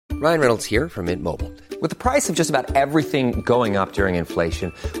Ryan Reynolds here from Mint Mobile. With the price of just about everything going up during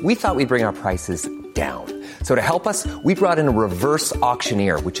inflation, we thought we'd bring our prices down. So to help us, we brought in a reverse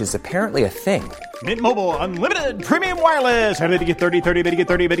auctioneer, which is apparently a thing. Mint Mobile Unlimited Premium Wireless. How to get 30, 30, bit to get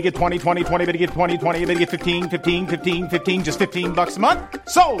 30, bit to get 20, 20, 20, bit to get 20, 20, bit to get 15, 15, 15, 15, just $15 a month?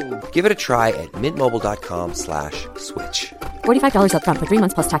 Sold! Give it a try at mintmobile.com/switch. $45 up front for 3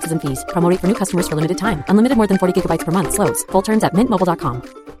 months plus taxes and fees. Promo rate for new customers for limited time. Unlimited more than 40 gigabytes per month. Slows full terms at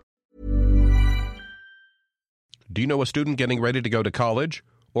mintmobile.com. Do you know a student getting ready to go to college?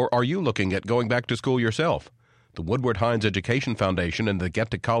 Or are you looking at going back to school yourself? The Woodward Hines Education Foundation and the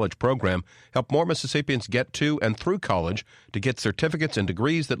Get to College program help more Mississippians get to and through college to get certificates and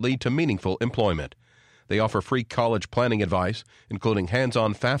degrees that lead to meaningful employment. They offer free college planning advice, including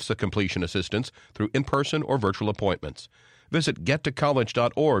hands-on FAFSA completion assistance through in-person or virtual appointments. Visit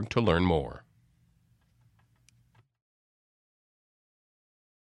gettocollege.org to learn more.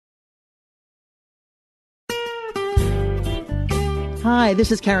 Hi,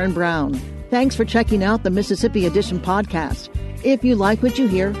 this is Karen Brown. Thanks for checking out the Mississippi Edition podcast. If you like what you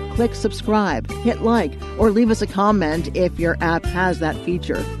hear, click subscribe, hit like, or leave us a comment if your app has that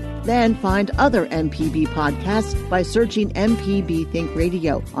feature. Then find other MPB podcasts by searching MPB Think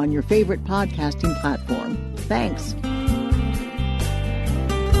Radio on your favorite podcasting platform. Thanks.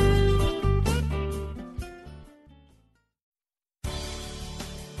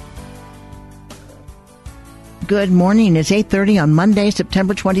 Good morning. It's 8:30 on Monday,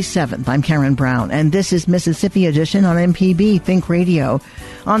 September 27th. I'm Karen Brown, and this is Mississippi Edition on MPB Think Radio.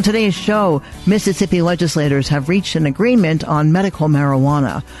 On today's show, Mississippi legislators have reached an agreement on medical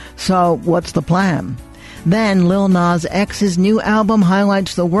marijuana. So what's the plan? Then Lil Nas X's new album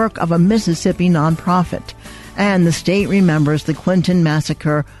highlights the work of a Mississippi nonprofit. And the state remembers the Clinton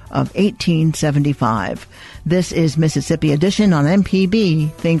Massacre of 1875. This is Mississippi Edition on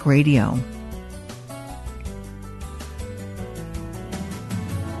MPB Think Radio.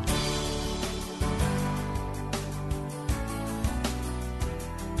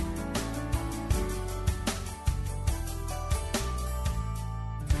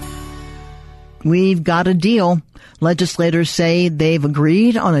 We've got a deal. Legislators say they've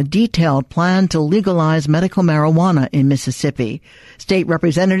agreed on a detailed plan to legalize medical marijuana in Mississippi. State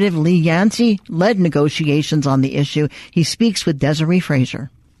Representative Lee Yancey led negotiations on the issue. He speaks with Desiree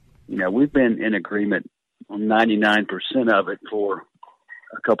Frazier. You know, we've been in agreement on 99% of it for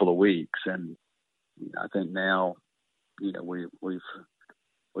a couple of weeks, and I think now, you know, we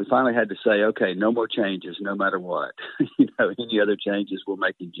finally had to say, okay, no more changes, no matter what. You know, any other changes we'll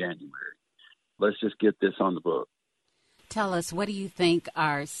make in January. Let's just get this on the book. Tell us, what do you think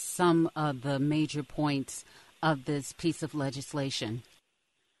are some of the major points of this piece of legislation?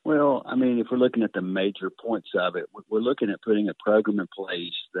 Well, I mean, if we're looking at the major points of it, we're looking at putting a program in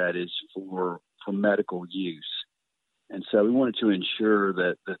place that is for medical use. And so we wanted to ensure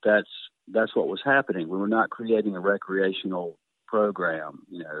that's what was happening. We were not creating a recreational program.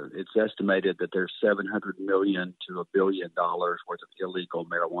 You know, it's estimated that there's $700 million to $1 billion worth of illegal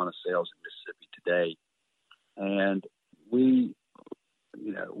marijuana sales in Mississippi today. And we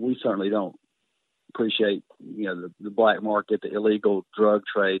certainly don't appreciate, you know, the black market, the illegal drug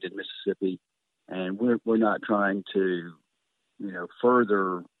trade in Mississippi. And we're not trying to, you know,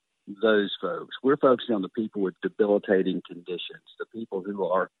 further those folks. We're focusing on the people with debilitating conditions, the people who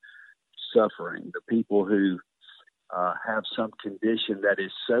are suffering, the people who have some condition that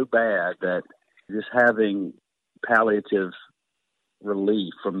is so bad that just having palliative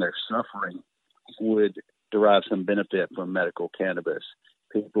relief from their suffering would derive some benefit from medical cannabis.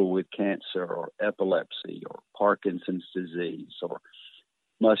 People with cancer or epilepsy or Parkinson's disease or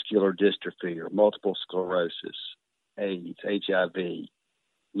muscular dystrophy or multiple sclerosis, AIDS, HIV,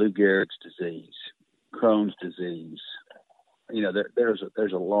 Lou Gehrig's disease, Crohn's disease. You know, there's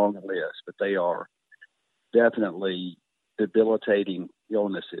a long list, but they are definitely debilitating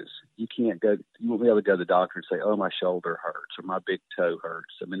illnesses. You won't be able to go to the doctor and say, oh, my shoulder hurts or my big toe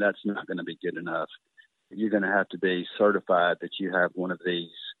hurts. I mean, that's not going to be good enough. You're going to have to be certified that you have one of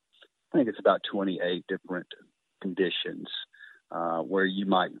these. I think it's about 28 different conditions where you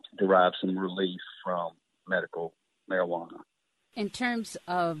might derive some relief from medical marijuana. In terms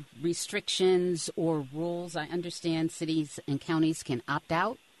of restrictions or rules, I understand cities and counties can opt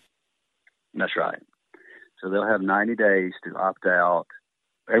out. That's right. So they'll have 90 days to opt out.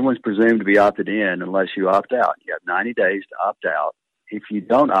 Everyone's presumed to be opted in unless you opt out. You have 90 days to opt out. If you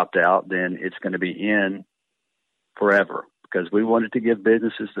don't opt out, then it's going to be in forever, because we wanted to give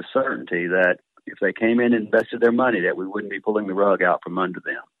businesses the certainty that if they came in and invested their money, that we wouldn't be pulling the rug out from under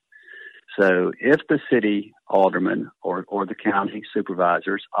them. So if the city alderman or the county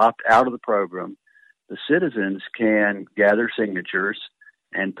supervisors opt out of the program, the citizens can gather signatures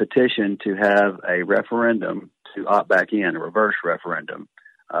and petition to have a referendum to opt back in, a reverse referendum,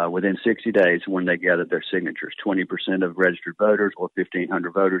 within 60 days when they gather their signatures, 20% of registered voters or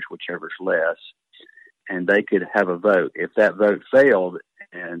 1,500 voters, whichever's less, and they could have a vote. If that vote failed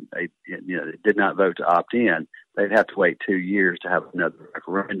and they did not vote to opt in, they'd have to wait 2 years to have another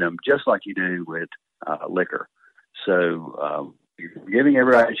referendum, just like you do with liquor. So you're giving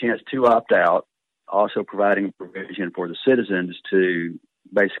everybody a chance to opt out, also providing provision for the citizens to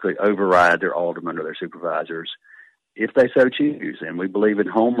basically override their aldermen or their supervisors if they so choose. And we believe in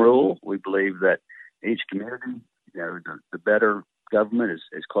home rule. We believe that each community, the better government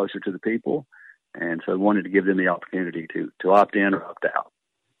is closer to the people. And so we wanted to give them the opportunity to opt in or opt out.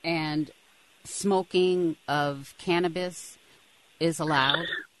 And smoking of cannabis is allowed?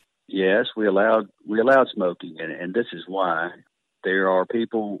 Yes, we allowed smoking, and this is why. There are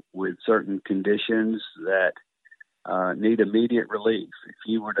people with certain conditions that need immediate relief. If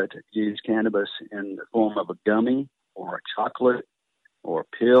you were to use cannabis in the form of a gummy or a chocolate or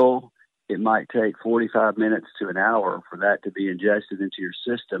a pill, it might take 45 minutes to an hour for that to be ingested into your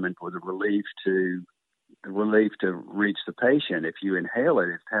system and for the relief to reach the patient. If you inhale it,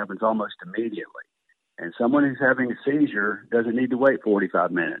 it happens almost immediately. And someone who's having a seizure doesn't need to wait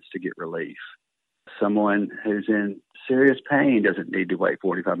 45 minutes to get relief. Someone who's in serious pain doesn't need to wait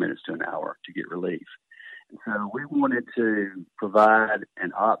 45 minutes to an hour to get relief. And so we wanted to provide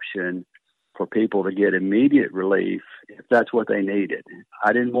an option for people to get immediate relief if that's what they needed.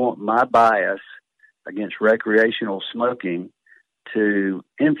 I didn't want my bias against recreational smoking to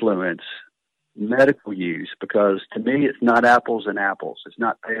influence medical use, because to me it's not apples and apples. It's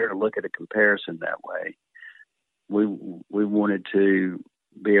not fair to look at a comparison that way. We wanted to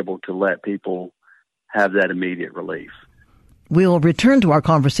be able to let people have that immediate relief. We'll return to our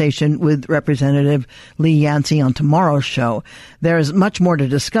conversation with Representative Lee Yancey on tomorrow's show. There's much more to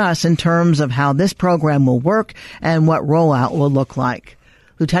discuss in terms of how this program will work and what rollout will look like.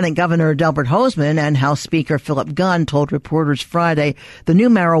 Lieutenant Governor Delbert Hosemann and House Speaker Philip Gunn told reporters Friday the new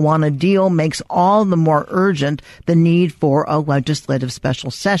marijuana deal makes all the more urgent the need for a legislative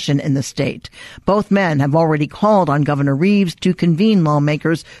special session in the state. Both men have already called on Governor Reeves to convene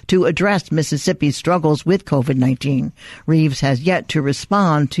lawmakers to address Mississippi's struggles with COVID-19. Reeves has yet to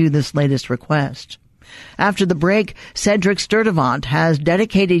respond to this latest request. After the break, Cedric Sturdivant has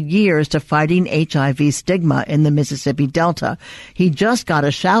dedicated years to fighting HIV stigma in the Mississippi Delta. He just got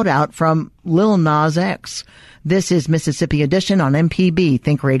a shout-out from Lil Nas X. This is Mississippi Edition on MPB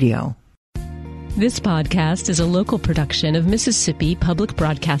Think Radio. This podcast is a local production of Mississippi Public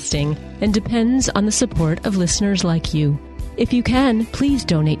Broadcasting and depends on the support of listeners like you. If you can, please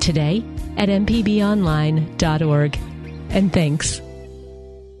donate today at mpbonline.org. And thanks.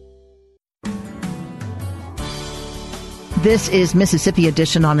 This is Mississippi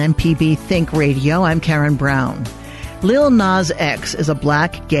Edition on MPB Think Radio. I'm Karen Brown. Lil Nas X is a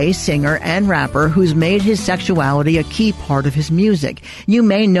black gay singer and rapper who's made his sexuality a key part of his music. You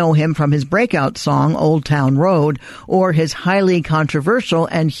may know him from his breakout song, Old Town Road, or his highly controversial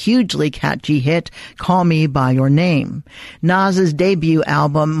and hugely catchy hit, Call Me By Your Name. Nas's debut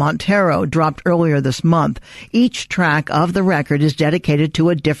album, Montero, dropped earlier this month. Each track of the record is dedicated to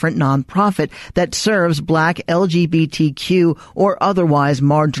a different nonprofit that serves black LGBTQ or otherwise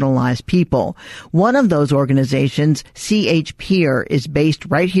marginalized people. One of those organizations, C.H. Peer, is based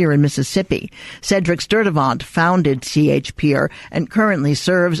right here in Mississippi. Cedric Sturdivant founded C.H. Peer and currently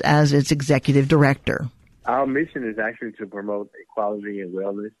serves as its executive director. Our mission is actually to promote equality and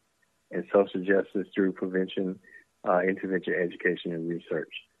wellness and social justice through prevention, intervention, education, and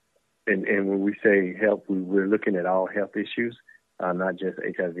research. And when we say health, we're looking at all health issues, not just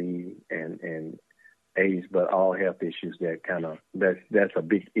HIV and AIDS, but all health issues that's a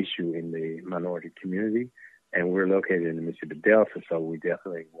big issue in the minority community. And we're located in the Mississippi Delta, so we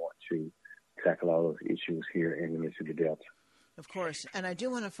definitely want to tackle all those issues here in the Mississippi Delta. Of course. And I do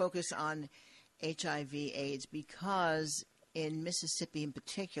want to focus on HIV/AIDS because in Mississippi in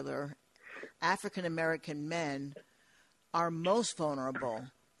particular, African-American men are most vulnerable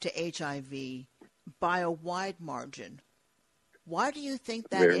to HIV by a wide margin. Why do you think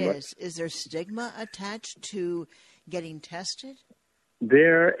that is? Is there stigma attached to getting tested?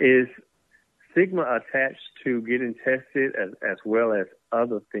 There is stigma attached to getting tested as well as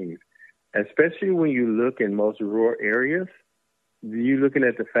other things, especially when you look in most rural areas. You're looking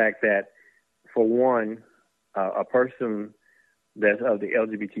at the fact that, for one, a person that's of the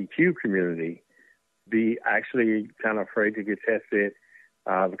LGBTQ community be actually kind of afraid to get tested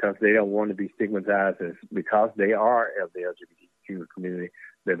because they don't want to be stigmatized because they are of the LGBTQ community,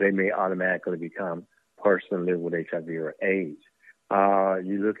 that they may automatically become a person living with HIV or AIDS.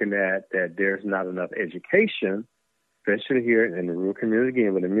 You're looking at that there's not enough education, especially here in the rural community,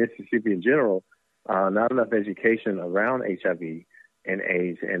 again, but in Mississippi in general, not enough education around HIV and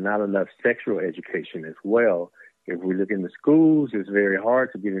AIDS, and not enough sexual education as well. If we look in the schools, it's very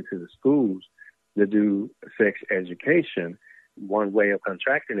hard to get into the schools to do sex education. One way of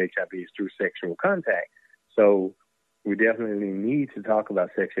contracting HIV is through sexual contact. So we definitely need to talk about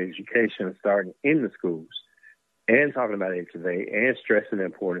sex education starting in the schools and talking about HIV and stressing the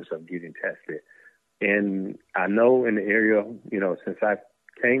importance of getting tested. And I know in the area, since I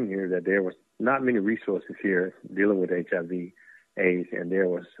came here, that there was not many resources here dealing with HIV, AIDS, and there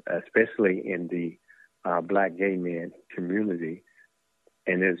was, especially in the Black gay men community,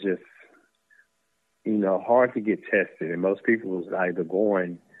 and it's just, hard to get tested. And most people was either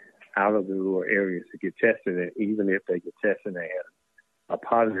going out of the rural areas to get tested, and even if they get tested and they had a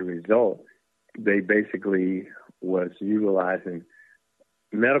positive result, they basically was utilizing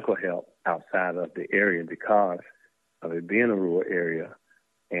medical help outside of the area because of it being a rural area.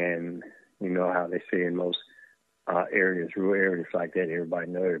 And you know how they say in most areas, rural areas like that,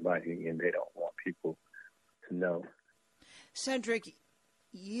 everybody know everybody, and they don't want people to know. Cedric,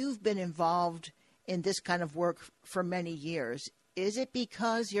 you've been involved in this kind of work for many years. Is it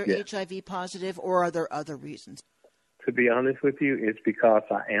because you're HIV positive, or are there other reasons? To be honest with you, it's because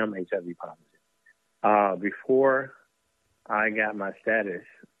I am HIV positive. Before I got my status,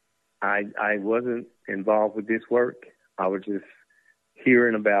 I wasn't involved with this work. I was just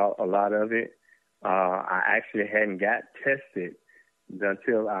hearing about a lot of it. I actually hadn't got tested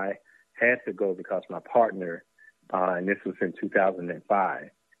until I had to go because my partner, and this was in 2005,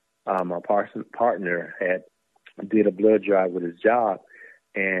 my partner did a blood drive with his job,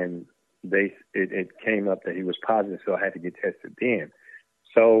 and it came up that he was positive, so I had to get tested then.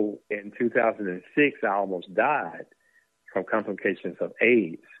 So in 2006, I almost died from complications of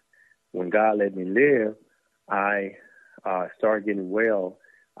AIDS. When God let me live, I started getting well.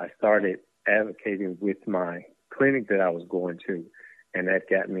 I started advocating with my clinic that I was going to, and that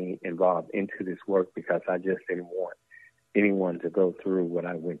got me involved into this work because I just didn't want anyone to go through what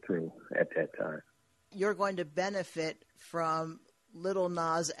I went through at that time. You're going to benefit from Lil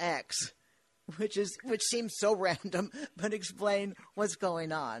Nas X, which seems so random, but explain what's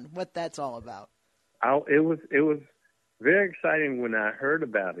going on, what that's all about. It was very exciting when I heard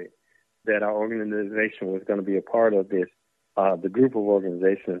about it, that our organization was going to be a part of this, the group of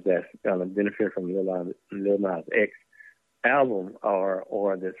organizations that's going to benefit from Lil Nas X album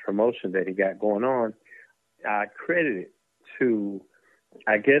or this promotion that he got going on. I credit it to,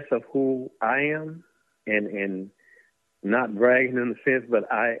 I guess, of who I am, and not bragging in the sense,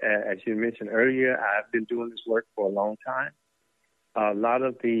 but I, as you mentioned earlier, I've been doing this work for a long time. A lot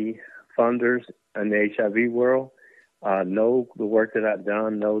of the funders in the HIV world know the work that I've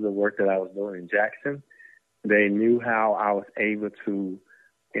done, know the work that I was doing in Jackson. They knew how I was able to,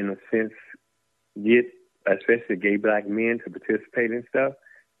 in a sense, get especially gay Black men to participate in stuff.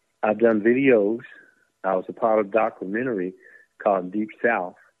 I've done videos. I was a part of a documentary called Deep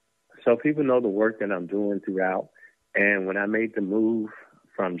South. So people know the work that I'm doing throughout. And when I made the move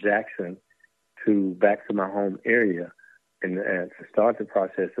from Jackson back to my home area and to start the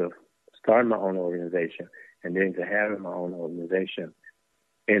process of starting my own organization and then to having my own organization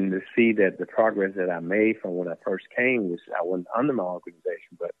and to see that the progress that I made from when I first came, which I wasn't under my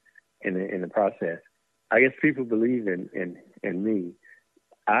organization, but in the process, I guess people believe in me.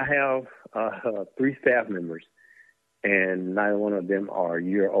 I have 3 staff members, and neither one of them are a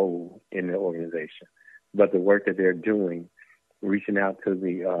year old in the organization. But the work that they're doing, reaching out to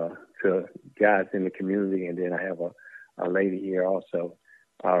the to guys in the community, and then I have a lady here also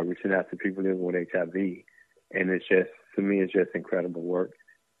reaching out to people living with HIV, and it's just, to me, it's just incredible work.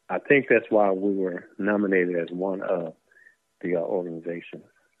 I think that's why we were nominated as one of the organizations.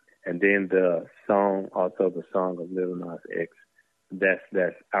 And then the song of Lil Nas X,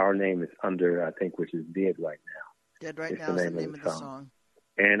 that's our name is under, I think, which is Dead Right Now. Dead Right Now is the name of the song.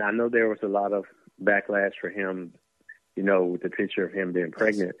 And I know there was a lot of backlash for him, with the picture of him being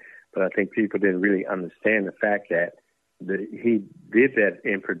pregnant, but I think people didn't really understand the fact that he did that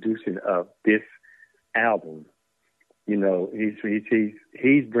in producing of this album.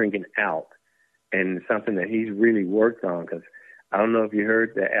 He's bringing out, and something that he's really worked on, because I don't know if you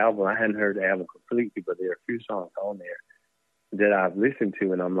heard the album. I hadn't heard the album completely, but there are a few songs on there that I've listened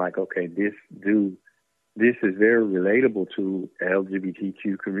to, and I'm like, okay, this is very relatable to the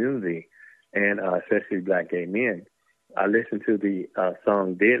LGBTQ community, and especially Black gay men. I listened to the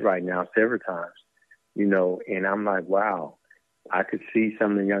song Dead Right Now several times, and I'm like, wow, I could see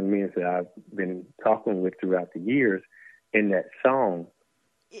some of the young men that I've been talking with throughout the years in that song.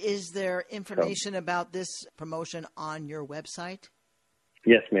 Is there information about this promotion on your website?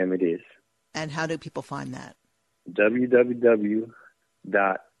 Yes, ma'am, it is. And how do people find that?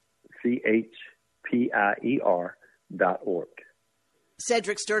 www.chpier.org.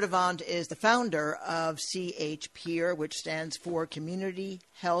 Cedric Sturdivant is the founder of CHPIER, which stands for Community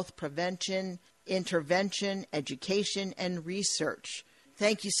Health Prevention, Intervention, Education, and Research.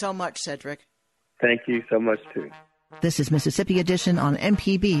 Thank you so much, Cedric. Thank you so much, too. This is Mississippi Edition on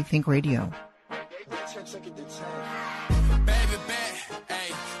MPB Think Radio.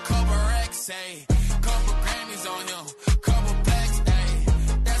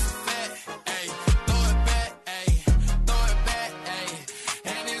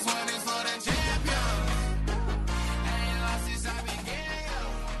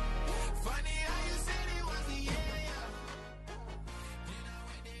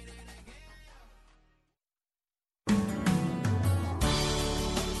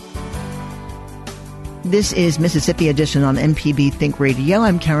 This is Mississippi Edition on MPB Think Radio.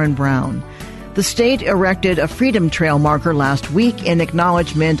 I'm Karen Brown. The state erected a Freedom Trail marker last week in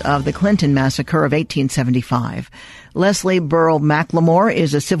acknowledgement of the Clinton Massacre of 1875. Leslie Burrell McLemore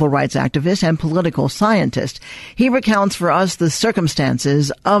is a civil rights activist and political scientist. He recounts for us the circumstances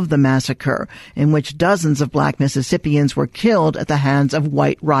of the massacre, in which dozens of black Mississippians were killed at the hands of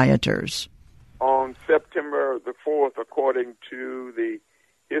white rioters. On September the 4th, according to the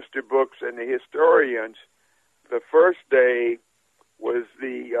history books and the historians, the first day was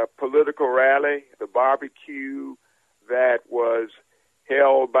the political rally, the barbecue that was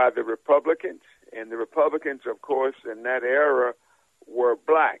held by the Republicans. And the Republicans, of course, in that era were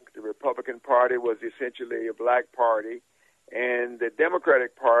black. The Republican Party was essentially a black party, and the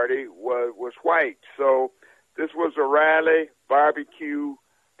Democratic Party was white. So this was a rally, barbecue,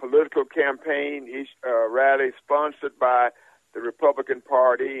 political campaign rally sponsored by the Republican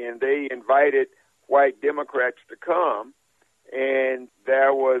Party, and they invited white Democrats to come, and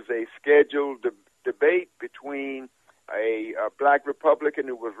there was a scheduled debate between a black Republican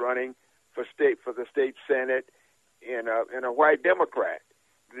who was running for the state Senate and a white Democrat.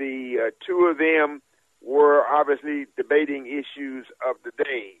 The two of them were obviously debating issues of the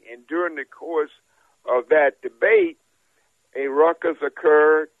day, and during the course of that debate, a ruckus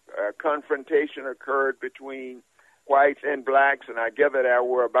occurred, a confrontation occurred between whites and blacks, and I gather there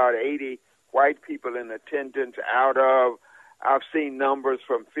were about 80 white people in attendance out of, I've seen numbers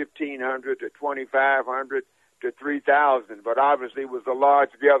from 1,500 to 2,500 to 3,000, but obviously it was a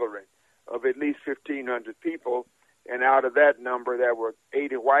large gathering of at least 1,500 people, and out of that number there were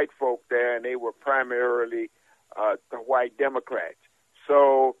 80 white folk there, and they were primarily the white Democrats.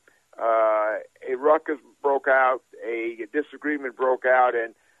 So a ruckus broke out, a disagreement broke out,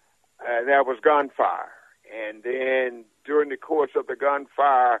 and there was gunfire. And then during the course of the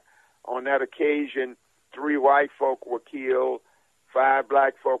gunfire, on that occasion, 3 white folk were killed, 5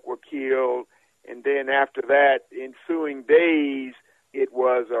 black folk were killed, and then after that, ensuing days, it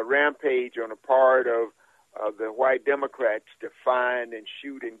was a rampage on the part of the white Democrats to find and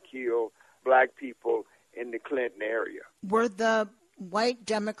shoot and kill black people in the Clinton area. Were the white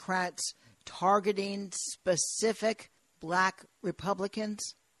Democrats targeting specific black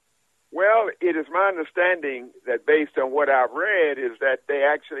Republicans? Well, it is my understanding that based on what I've read is that they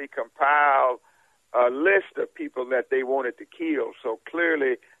actually compiled a list of people that they wanted to kill. So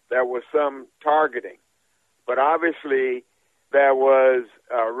clearly there was some targeting. But obviously there was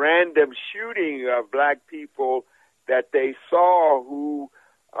a random shooting of black people that they saw who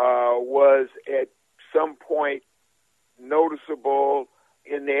was at some point noticeable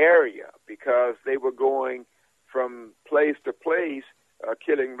in the area because they were going from place to place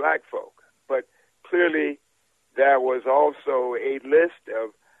killing black folk. But clearly there was also a list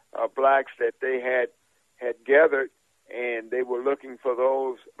of blacks that they had gathered, and they were looking for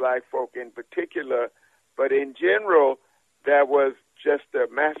those black folk in particular. But in general, there was just a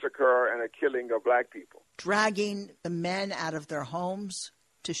massacre and a killing of black people. Dragging the men out of their homes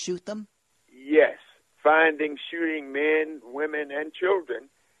to shoot them? Yes, shooting men, women, and children.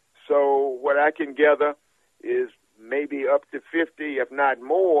 So what I can gather is maybe up to 50, if not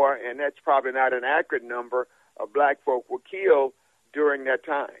more, and that's probably not an accurate number, of black folk were killed during that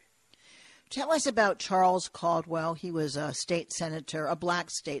time. Tell us about Charles Caldwell. He was a state senator, a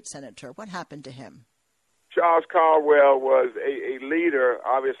black state senator. What happened to him? Charles Caldwell was a leader,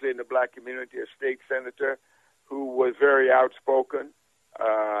 obviously, in the black community, a state senator who was very outspoken.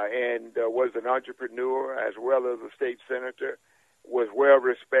 and was an entrepreneur as well as a state senator, was well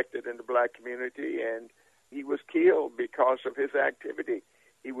respected in the black community, and he was killed because of his activity.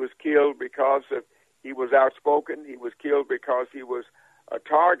 He was killed because he was outspoken. He was killed because he was a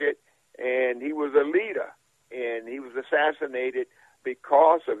target, and he was a leader, and he was assassinated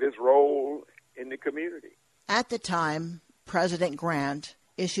because of his role in the community. At the time, President Grant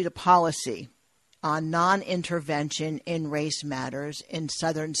issued a policy on non-intervention in race matters in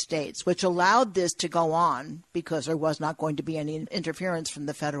southern states, which allowed this to go on because there was not going to be any interference from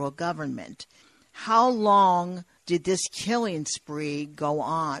the federal government. How long did this killing spree go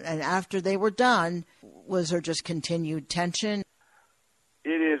on? And after they were done, was there just continued tension?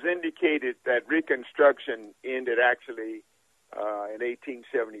 It is indicated that Reconstruction ended actually in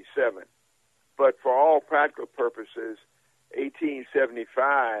 1877. But for all practical purposes,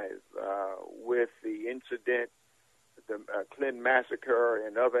 1875, with the incident, the Clinton Massacre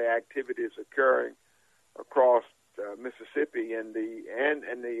and other activities occurring across Mississippi and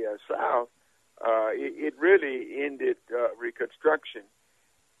the South, it really ended Reconstruction.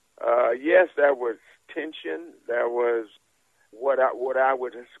 Yes, there was tension. There was what I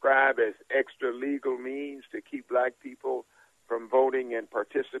would describe as extra legal means to keep black people from voting and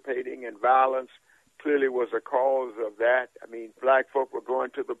participating, and violence clearly was a cause of that. I mean, black folk were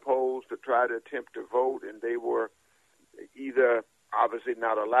going to the polls to try to attempt to vote, and they were either obviously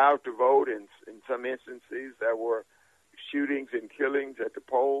not allowed to vote. In some instances, there were shootings and killings at the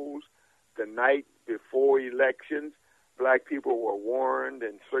polls. The night before elections, black people were warned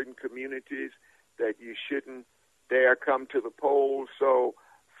in certain communities that you shouldn't dare come to the polls. So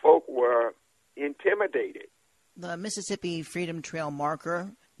folk were intimidated. The Mississippi Freedom Trail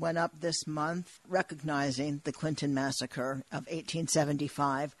marker went up this month, recognizing the Clinton Massacre of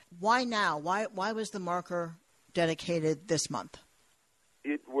 1875. Why now? Why was the marker dedicated this month?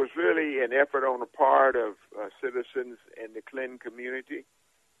 It was really an effort on the part of citizens in the Clinton community.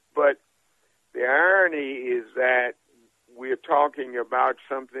 But the irony is that we're talking about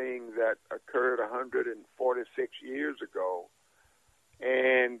something that occurred 146 years ago,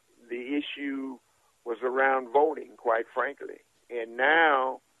 and the issue was around voting, quite frankly. And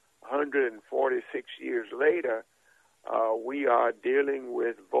now, 146 years later, we are dealing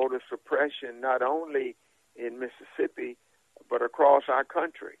with voter suppression not only in Mississippi, but across our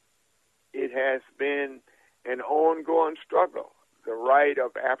country. It has been an ongoing struggle, the right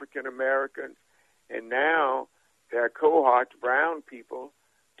of African Americans, and now their cohorts, brown people,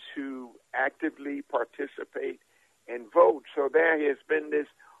 to actively participate and vote. So there has been this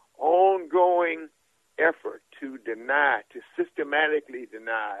ongoing effort to systematically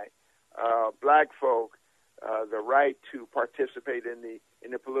deny black folk the right to participate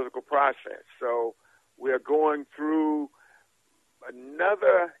in the political process. So we are going through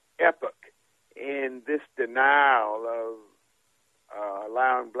another epoch in this denial of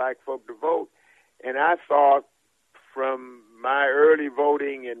allowing black folk to vote. And I thought from my early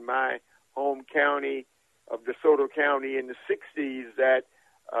voting in my home county of DeSoto County in the 60s that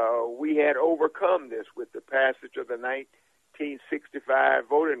we had overcome this with the passage of the 1965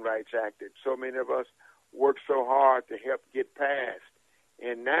 Voting Rights Act that so many of us worked so hard to help get passed.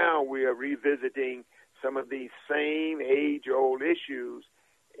 And now we are revisiting some of these same age-old issues,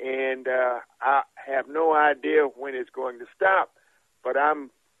 and I have no idea when it's going to stop, but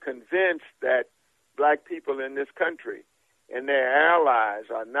I'm convinced that black people in this country and their allies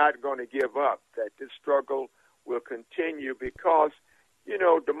are not going to give up, that this struggle will continue because, you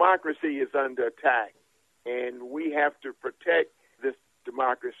know, democracy is under attack, and we have to protect this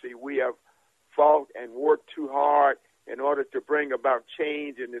democracy. We have fought and worked too hard in order to bring about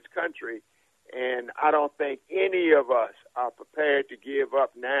change in this country, and I don't think any of us are prepared to give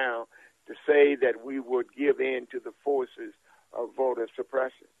up now to say that we would give in to the forces of voter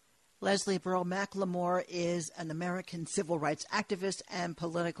suppression. Leslie Burl McLemore is an American civil rights activist and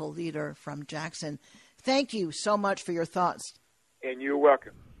political leader from Jackson. Thank you so much for your thoughts. And you're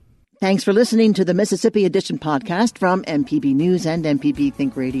welcome. Thanks for listening to the Mississippi Edition podcast from MPB News and MPB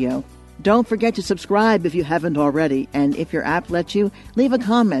Think Radio. Don't forget to subscribe if you haven't already, and if your app lets you, leave a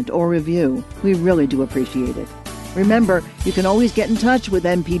comment or review. We really do appreciate it. Remember, you can always get in touch with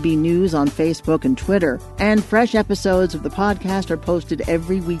MPB News on Facebook and Twitter, and fresh episodes of the podcast are posted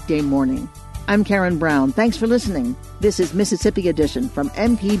every weekday morning. I'm Karen Brown. Thanks for listening. This is Mississippi Edition from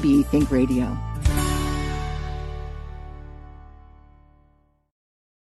MPB Think Radio.